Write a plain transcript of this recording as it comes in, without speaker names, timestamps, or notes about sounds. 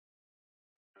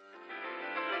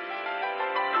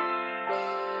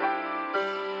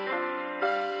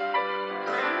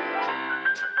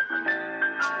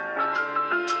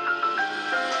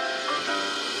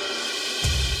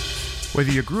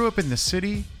Whether you grew up in the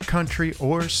city, country,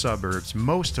 or suburbs,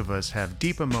 most of us have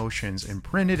deep emotions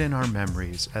imprinted in our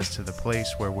memories as to the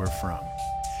place where we're from.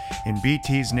 In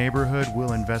BT's Neighborhood,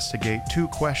 we'll investigate two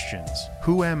questions: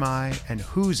 who am I and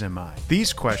whose am I?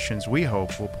 These questions, we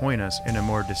hope, will point us in a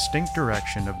more distinct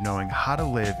direction of knowing how to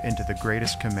live into the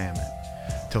greatest commandment: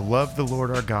 to love the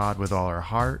Lord our God with all our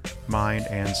heart, mind,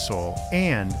 and soul,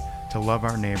 and to love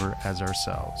our neighbor as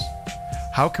ourselves.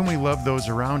 How can we love those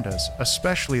around us,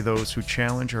 especially those who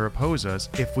challenge or oppose us,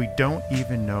 if we don't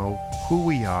even know who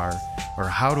we are or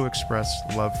how to express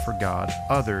love for God,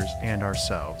 others, and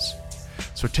ourselves?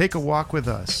 So take a walk with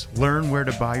us, learn where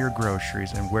to buy your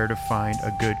groceries, and where to find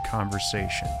a good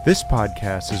conversation. This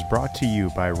podcast is brought to you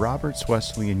by Roberts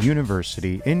Wesleyan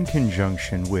University in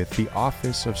conjunction with the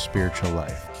Office of Spiritual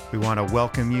Life. We want to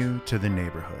welcome you to the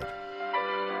neighborhood.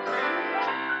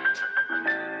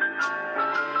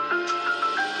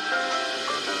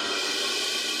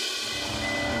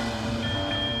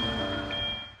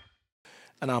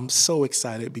 And I'm so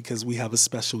excited because we have a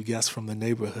special guest from the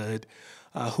neighborhood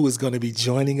who is going to be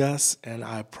joining us, and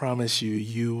I promise you,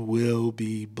 you will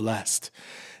be blessed.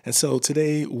 And so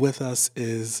today with us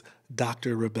is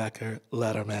Dr. Rebecca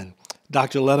Letterman.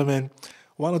 Dr. Letterman,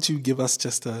 why don't you give us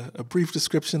just a brief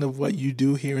description of what you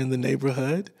do here in the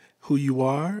neighborhood, who you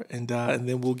are, and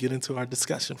then we'll get into our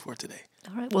discussion for today.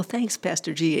 All right. Well, thanks,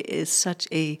 Pastor G. It is such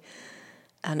an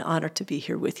honor to be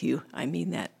here with you. I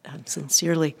mean that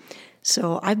sincerely.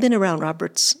 So I've been around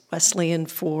Roberts Wesleyan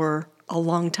for a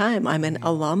long time. I'm an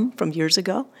alum from years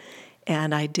ago,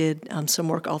 and I did some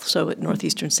work also at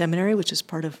Northeastern Seminary, which is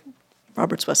part of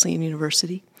Roberts Wesleyan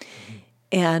University.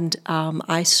 And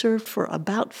I served for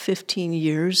about 15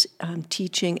 years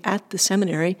teaching at the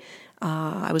seminary.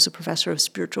 I was a professor of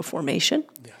spiritual formation,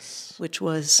 which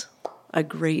was a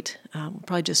great,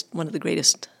 probably just one of the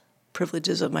greatest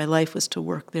privileges of my life was to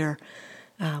work there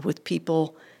with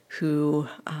people who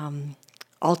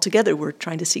all together were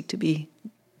trying to seek to be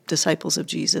disciples of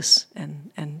Jesus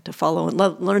and to follow and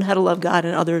learn how to love God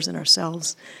and others and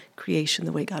ourselves, creation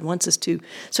the way God wants us to.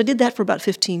 So I did that for about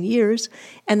 15 years.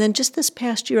 And then just this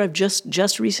past year, I've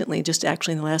just recently, just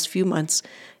actually in the last few months,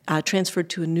 transferred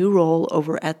to a new role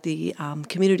over at the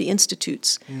Community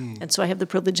Institutes. And so I have the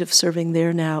privilege of serving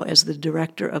there now as the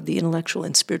director of the Intellectual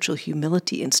and Spiritual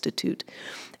Humility Institute.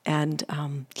 And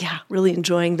really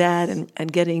enjoying that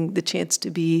and getting the chance to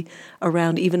be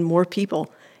around even more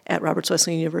people at Roberts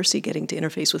Wesleyan University, getting to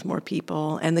interface with more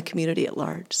people and the community at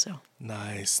large. So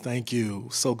nice. Thank you.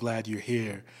 So glad you're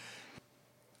here.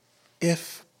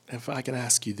 If I can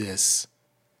ask you this,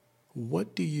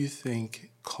 what do you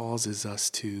think causes us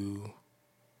to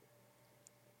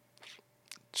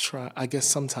try? I guess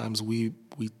sometimes we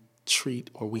treat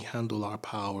or we handle our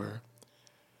power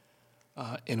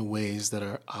in ways that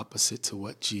are opposite to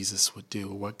what Jesus would do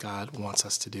or what God wants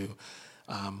us to do.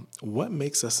 What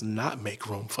makes us not make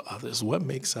room for others? What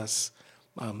makes us,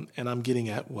 and I'm getting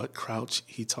at what Crouch,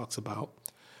 he talks about,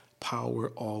 power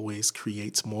always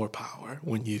creates more power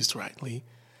when used rightly.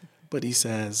 But he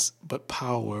says, but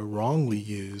power wrongly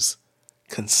used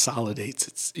consolidates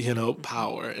its,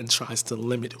 power and tries to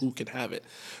limit who can have it.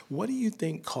 What do you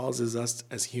think causes us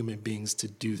as human beings to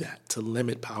do that, to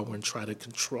limit power and try to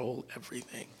control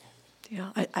everything?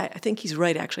 Yeah, I think he's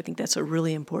right, actually. I think that's a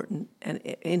really important and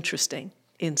interesting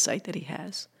insight that he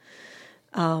has.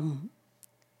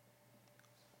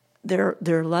 There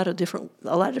are a lot of different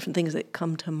things that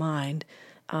come to mind.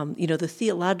 The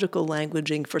theological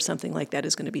languaging for something like that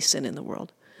is going to be sin in the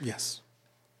world. Yes.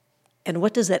 And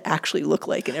what does that actually look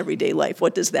like in everyday life?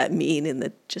 What does that mean in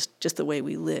the just the way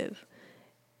we live?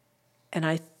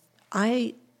 And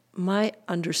my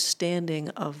understanding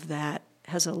of that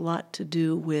has a lot to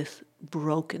do with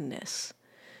brokenness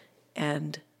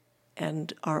and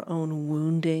our own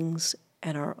woundings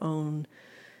and our own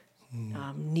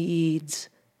needs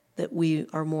that we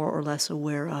are more or less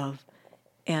aware of,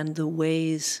 and the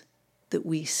ways that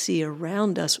we see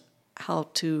around us how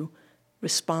to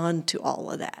respond to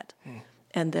all of that.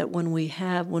 And that when we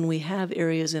have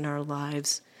areas in our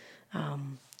lives,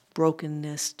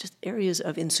 brokenness, just areas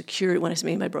of insecurity, when I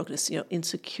mean by brokenness,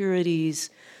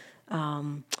 insecurities,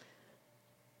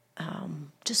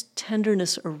 just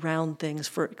tenderness around things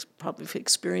probably for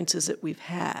experiences that we've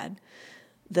had,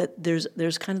 that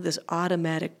there's kind of this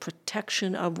automatic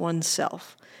protection of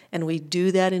oneself. And we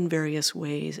do that in various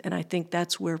ways. And I think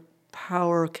that's where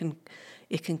power can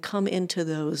come into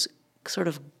those sort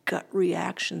of gut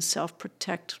reaction,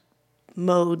 self-protect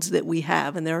modes that we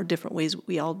have. And there are different ways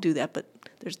we all do that, but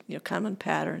there's common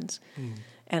patterns.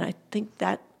 And I think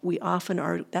that we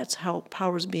often that's how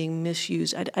power is being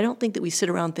misused. I don't think that we sit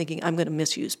around thinking, I'm going to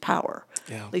misuse power.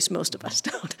 Yeah. At least most of us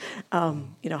don't.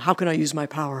 How can I use my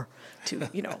power to,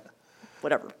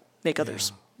 whatever, make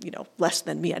others, less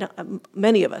than me?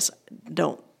 Many of us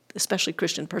don't, especially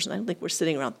Christian person. I don't think we're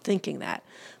sitting around thinking that.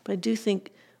 But I do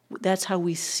think that's how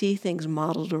we see things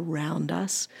modeled around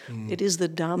us. It is the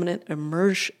dominant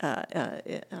what's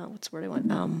the word I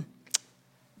want?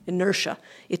 Inertia.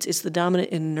 It's the dominant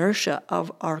inertia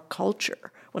of our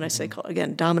culture. When I say,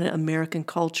 again, dominant American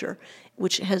culture,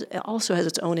 which also has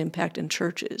its own impact in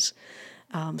churches.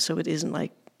 So it isn't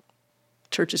like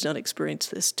churches don't experience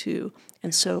this too.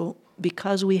 And so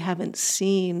because we haven't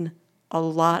seen a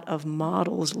lot of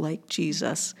models like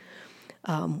Jesus,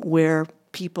 where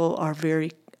people are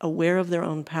very aware of their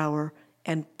own power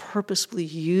and purposefully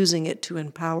using it to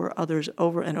empower others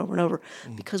over and over and over,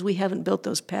 because we haven't built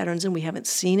those patterns and we haven't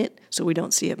seen it, so we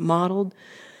don't see it modeled.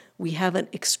 We haven't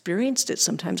experienced it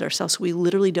sometimes ourselves, so we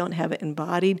literally don't have it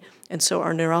embodied. And so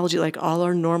our neurology, like all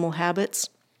our normal habits,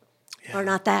 are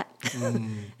not that.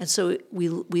 And so we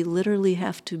literally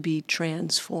have to be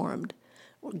transformed,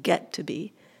 or get to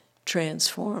be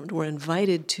transformed. We're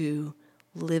invited to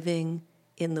living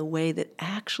in the way that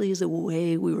actually is the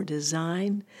way we were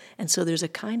designed. And so there's a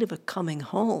kind of a coming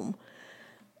home,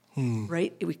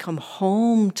 right? We come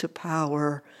home to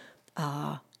power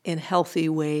in healthy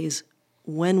ways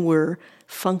when we're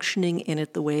functioning in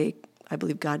it the way I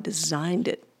believe God designed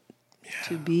it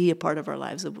to be a part of our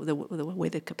lives, the way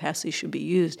the capacity should be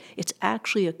used. It's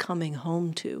actually a coming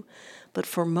home to. But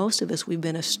for most of us, we've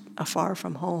been afar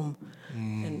from home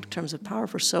in terms of power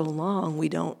for so long, we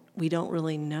don't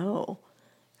really know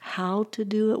how to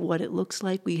do it, what it looks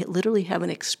like. We literally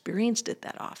haven't experienced it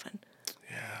that often.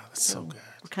 Yeah, that's so good.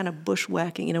 We're kind of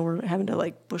bushwhacking, we're having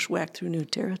to bushwhack through new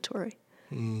territory.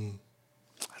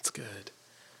 That's good.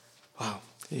 Wow,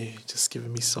 you're just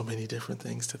giving me so many different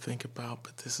things to think about,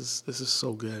 but this is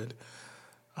so good.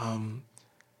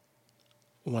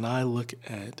 When I look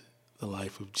at the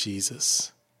life of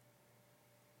Jesus,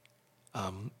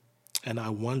 and I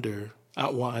wonder,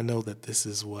 I know that this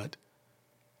is what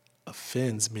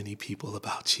offends many people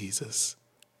about Jesus,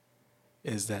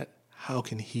 is that how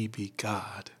can he be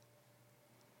God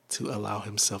to allow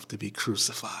himself to be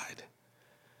crucified?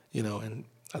 And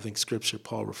I think Scripture,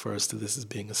 Paul refers to this as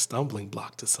being a stumbling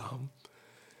block to some.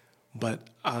 But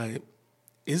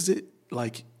is it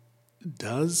like,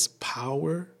 does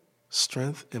power,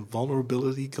 strength, and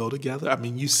vulnerability go together? I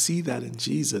mean, you see that in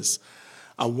Jesus.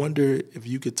 I wonder if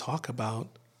you could talk about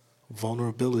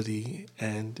vulnerability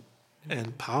and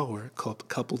power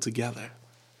coupled together.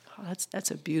 Oh,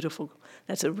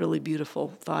 that's a really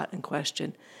beautiful thought and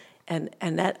question. And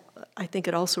that, I think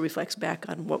it also reflects back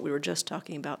on what we were just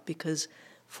talking about, because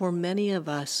for many of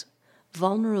us,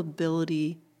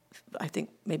 vulnerability, I think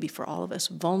maybe for all of us,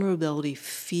 vulnerability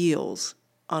feels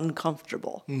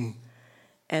uncomfortable.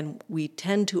 And we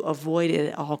tend to avoid it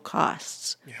at all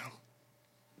costs,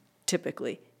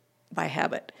 typically, by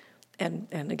habit. And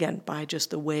again, by just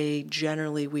the way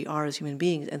generally we are as human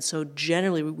beings. And so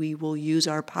generally we will use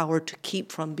our power to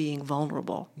keep from being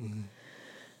vulnerable.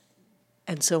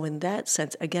 And so in that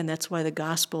sense, again, that's why the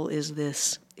gospel is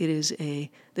this. There's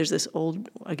this old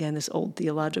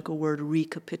theological word,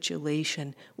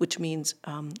 recapitulation, which means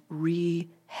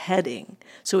re-heading.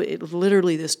 So it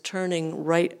literally this turning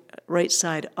right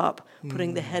side up,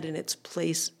 putting the head in its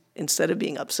place instead of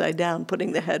being upside down,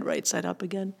 putting the head right side up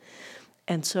again.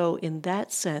 And so in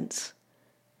that sense,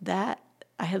 that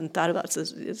I hadn't thought about, so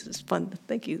it's fun,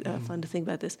 thank you, fun to think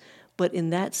about this. But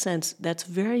in that sense, that's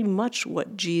very much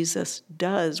what Jesus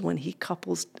does when he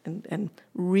couples and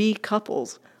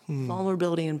recouples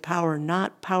vulnerability and power,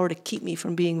 not power to keep me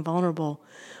from being vulnerable,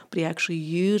 but he actually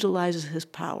utilizes his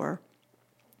power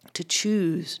to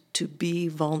choose to be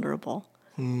vulnerable,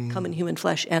 come in human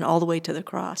flesh, and all the way to the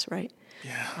cross, right?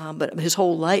 Yeah. But his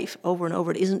whole life, over and over,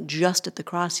 it isn't just at the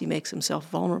cross he makes himself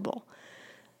vulnerable.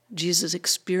 Jesus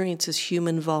experiences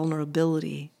human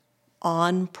vulnerability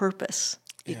on purpose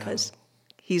because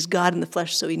he's God in the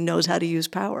flesh, so he knows how to use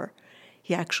power.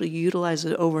 He actually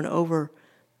utilizes it over and over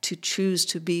to choose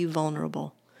to be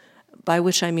vulnerable, by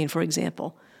which I mean, for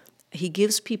example, he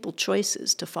gives people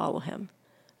choices to follow him.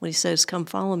 When he says, come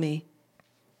follow me,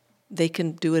 they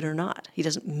can do it or not. He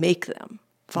doesn't make them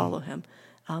follow him.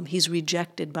 He's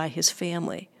rejected by his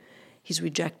family. He's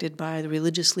rejected by the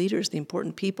religious leaders, the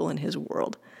important people in his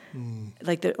world.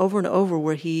 Like that over and over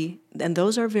and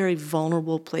those are very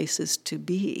vulnerable places to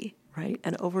be, right?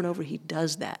 And over he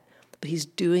does that. But he's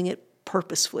doing it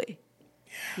purposefully.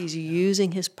 He's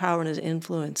using his power and his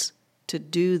influence to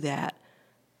do that,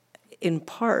 in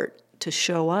part to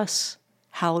show us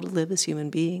how to live as human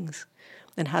beings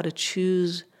and how to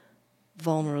choose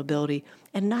vulnerability.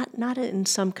 and not in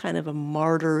some kind of a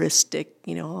martyristic,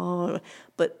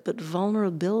 but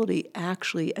vulnerability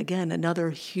actually, again,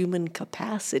 another human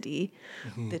capacity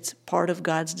that's part of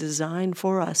God's design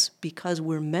for us, because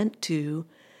we're meant to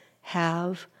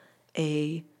have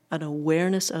an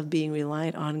awareness of being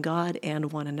reliant on God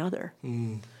and one another.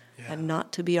 And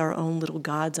not to be our own little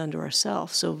gods unto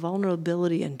ourselves. So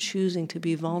vulnerability and choosing to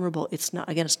be vulnerable, it's not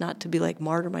to be like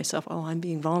martyr myself, oh, I'm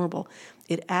being vulnerable.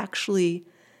 It actually,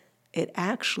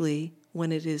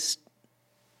 when it is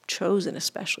chosen,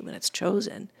 especially when it's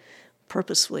chosen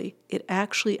purposefully, it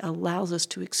actually allows us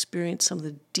to experience some of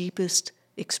the deepest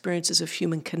experiences of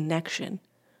human connection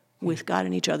with God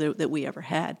and each other that we ever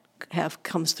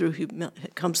comes through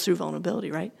vulnerability,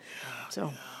 right?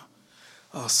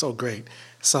 Oh, so great.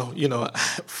 So,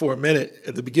 for a minute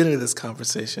at the beginning of this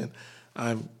conversation,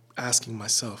 I'm asking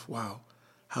myself, wow,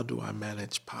 how do I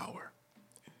manage power?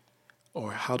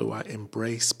 Or how do I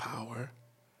embrace power?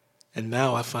 And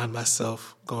now I find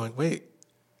myself going, wait,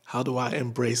 how do I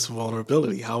embrace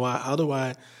vulnerability? How do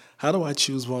I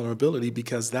choose vulnerability?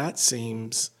 Because that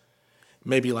seems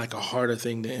maybe like a harder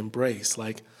thing to embrace.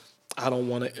 Like, I don't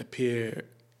want to appear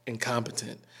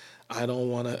incompetent. I don't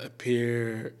want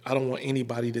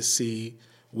anybody to see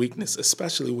weakness,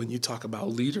 especially when you talk about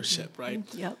leadership, right?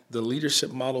 Yep. The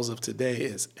leadership models of today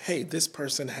is, hey, this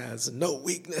person has no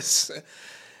weakness.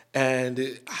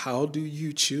 And how do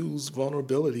you choose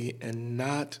vulnerability and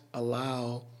not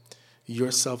allow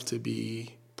yourself to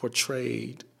be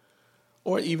portrayed,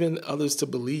 or even others to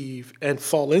believe and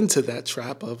fall into that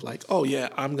trap of like, oh yeah,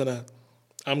 I'm gonna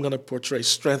portray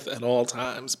strength at all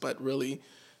times, but really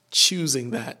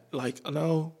choosing that, like,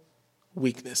 no,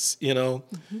 weakness,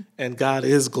 and God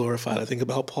is glorified. I think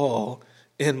about Paul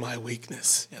in my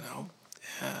weakness,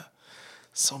 Yeah,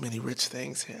 so many rich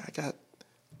things here.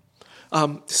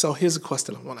 So here's a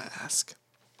question I want to ask.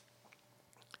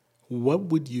 What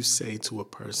would you say to a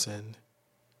person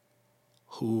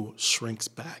who shrinks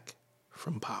back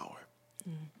from power?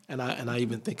 And I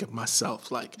even think of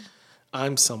myself, like,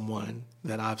 I'm someone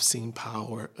that I've seen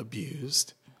power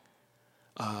abused.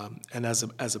 And as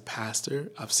a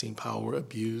pastor, I've seen power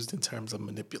abused in terms of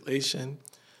manipulation.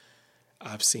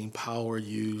 I've seen power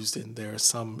used, and there are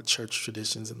some church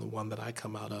traditions, and the one that I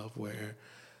come out of, where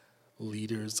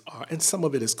leaders are, and some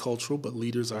of it is cultural, but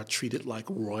leaders are treated like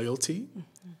royalty.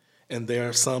 And there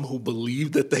are some who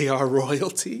believe that they are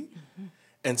royalty.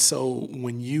 And so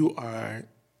when you are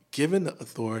given the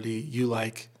authority, you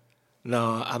like,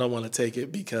 no, I don't want to take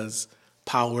it because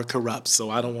power corrupts,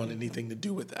 so I don't want anything to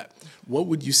do with that. What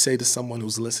would you say to someone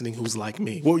who's listening who's like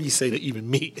me? What would you say to even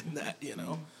me in that,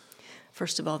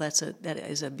 First of all, that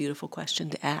is a beautiful question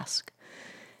to ask,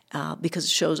 because it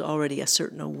shows already a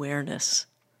certain awareness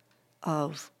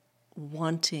of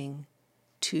wanting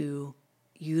to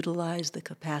utilize the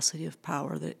capacity of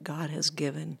power that God has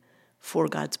given for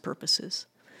God's purposes.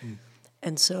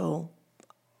 And so,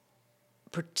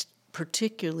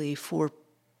 particularly for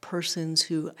persons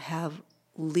who have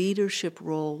leadership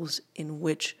roles in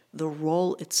which the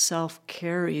role itself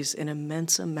carries an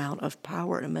immense amount of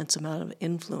power, an immense amount of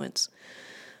influence.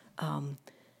 A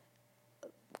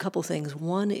couple things.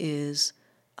 One is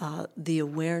the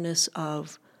awareness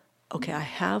of, okay, I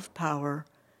have power.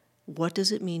 What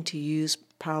does it mean to use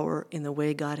power in the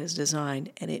way God has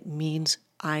designed? And it means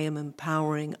I am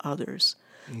empowering others.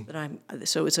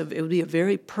 So it would be a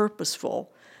very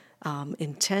purposeful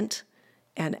intent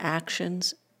and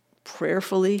actions,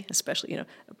 prayerfully, especially,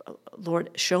 Lord,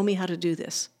 show me how to do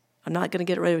this. I'm not going to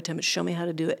get it right every time, but show me how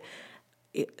to do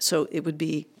it. So it would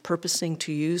be purposing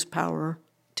to use power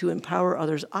to empower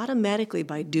others. Automatically,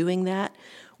 by doing that,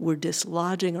 we're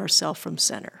dislodging ourselves from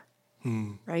center,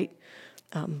 right?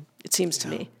 It seems to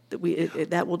me that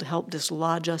that will help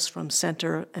dislodge us from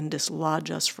center and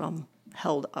dislodge us from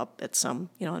held up at some,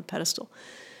 on pedestal.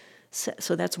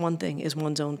 So that's one thing, is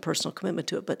one's own personal commitment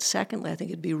to it. But secondly, I think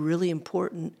it'd be really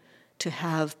important to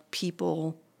have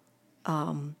people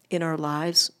in our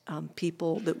lives,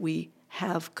 people that we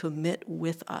have commit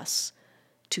with us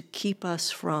to keep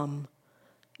us from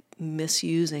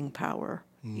misusing power,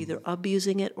 either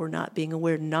abusing it or not being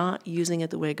aware, not using it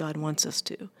the way God wants us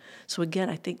to. So again,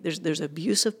 I think there's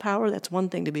abuse of power. That's one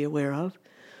thing to be aware of.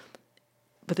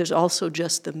 But there's also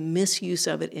just the misuse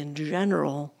of it in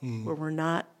general, where we're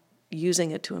not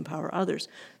using it to empower others.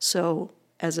 So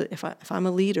if I'm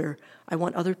a leader, I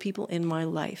want other people in my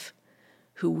life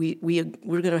who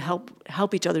we're going to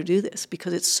help each other do this,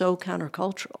 because it's so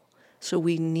countercultural. So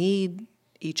we need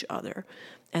each other.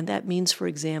 And that means, for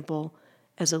example,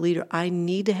 as a leader, I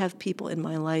need to have people in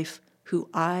my life who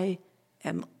I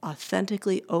am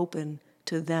authentically open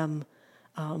to them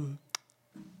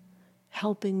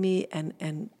helping me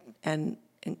and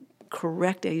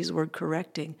correct. I use the word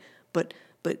correcting, but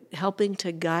helping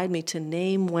to guide me to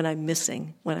name when I'm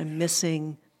missing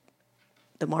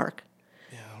the mark.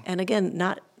 Yeah. And again,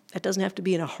 that doesn't have to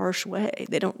be in a harsh way.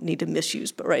 They don't need to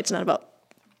misuse, but right, it's not about.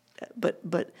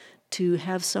 But to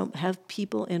have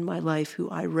people in my life who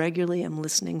I regularly am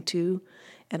listening to,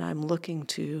 and I'm looking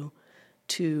to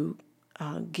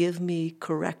give me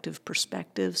corrective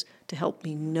perspectives to help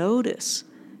me notice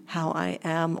how I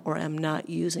am or am not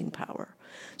using power.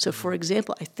 So, for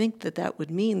example, I think that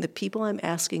would mean the people I'm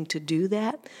asking to do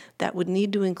that would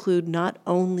need to include not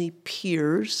only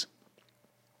peers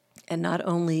and not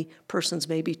only persons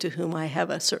maybe to whom I have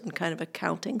a certain kind of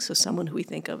accounting, so someone who we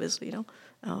think of as,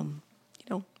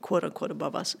 quote unquote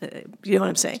above us, you know what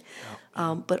I'm saying?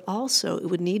 But also it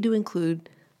would need to include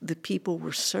the people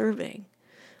we're serving,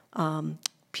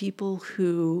 people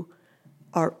who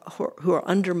are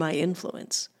under my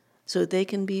influence, so they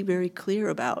can be very clear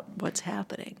about what's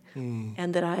happening,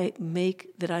 and that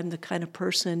I'm the kind of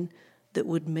person that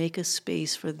would make a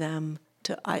space for them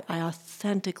to.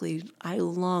 I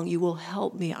long. You will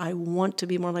help me. I want to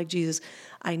be more like Jesus.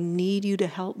 I need you to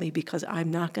help me because I'm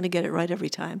not going to get it right every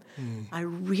time. I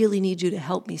really need you to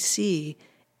help me see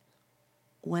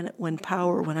when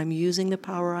I'm using the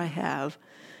power I have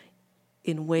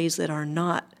in ways that are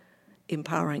not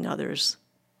empowering others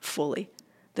fully,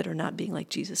 that are not being like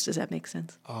Jesus. Does that make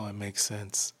sense? Oh, it makes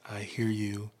sense. I hear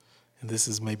you, and this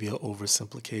is maybe an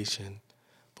oversimplification,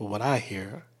 but what I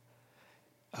hear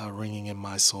ringing in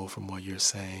my soul from what you're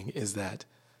saying is that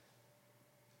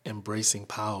embracing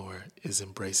power is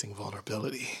embracing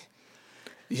vulnerability.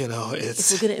 If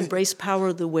we're going to embrace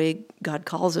power the way God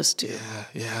calls us to.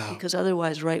 Yeah. Because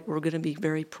otherwise, right, we're going to be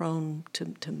very prone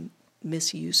to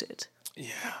misuse it.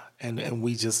 Yeah, and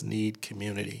we just need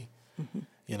community.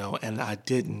 And I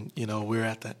didn't, we're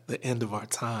at the end of our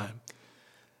time,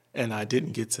 and I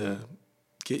didn't get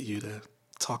you to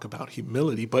talk about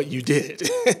humility, but you did.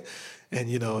 And,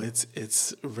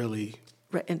 it's really...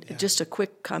 Right, and just a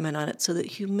quick comment on it, so that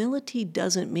humility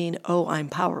doesn't mean, oh, I'm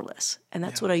powerless. And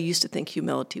that's what I used to think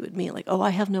humility would mean, like, oh, I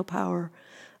have no power,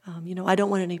 I don't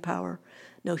want any power.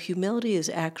 No, humility is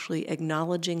actually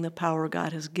acknowledging the power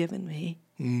God has given me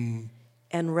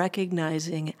and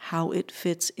recognizing how it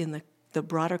fits in the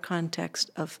broader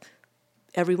context of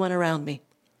everyone around me.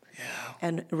 Yeah.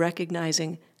 And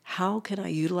recognizing how can I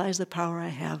utilize the power I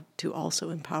have to also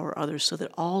empower others, so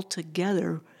that all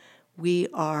together we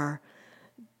are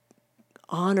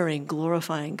honoring,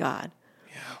 glorifying God.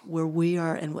 Yeah. Where we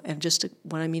are, and just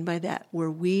what I mean by that, where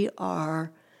we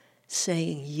are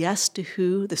saying yes to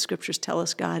who the scriptures tell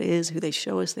us God is, who they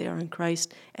show us they are in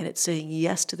Christ, and it's saying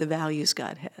yes to the values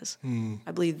God has.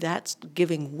 I believe that's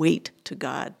giving weight to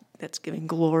God. That's giving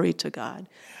glory to God,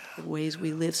 the ways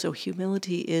we live. So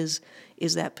humility is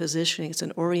that positioning. It's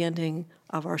an orienting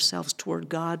of ourselves toward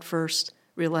God first,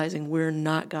 realizing we're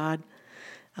not God.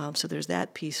 So there's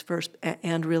that piece first,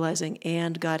 and realizing,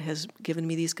 and God has given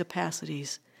me these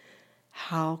capacities.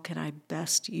 How can I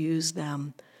best use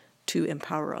them to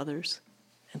empower others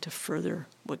and to further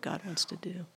what God wants to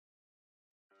do?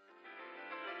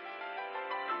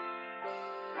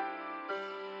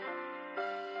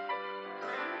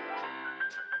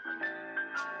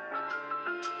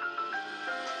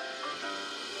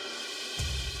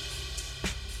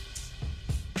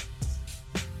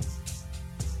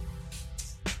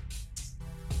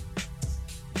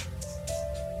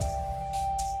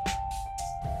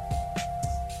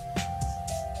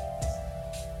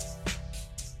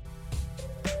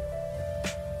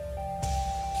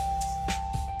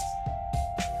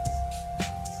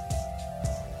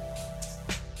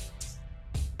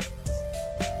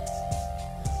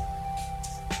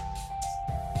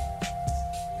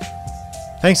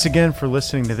 Thanks again for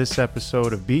listening to this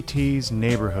episode of BT's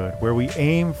Neighborhood, where we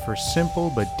aim for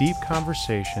simple but deep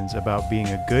conversations about being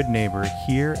a good neighbor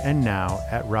here and now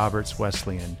at Roberts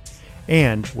Wesleyan,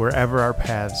 and wherever our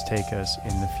paths take us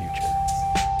in the future.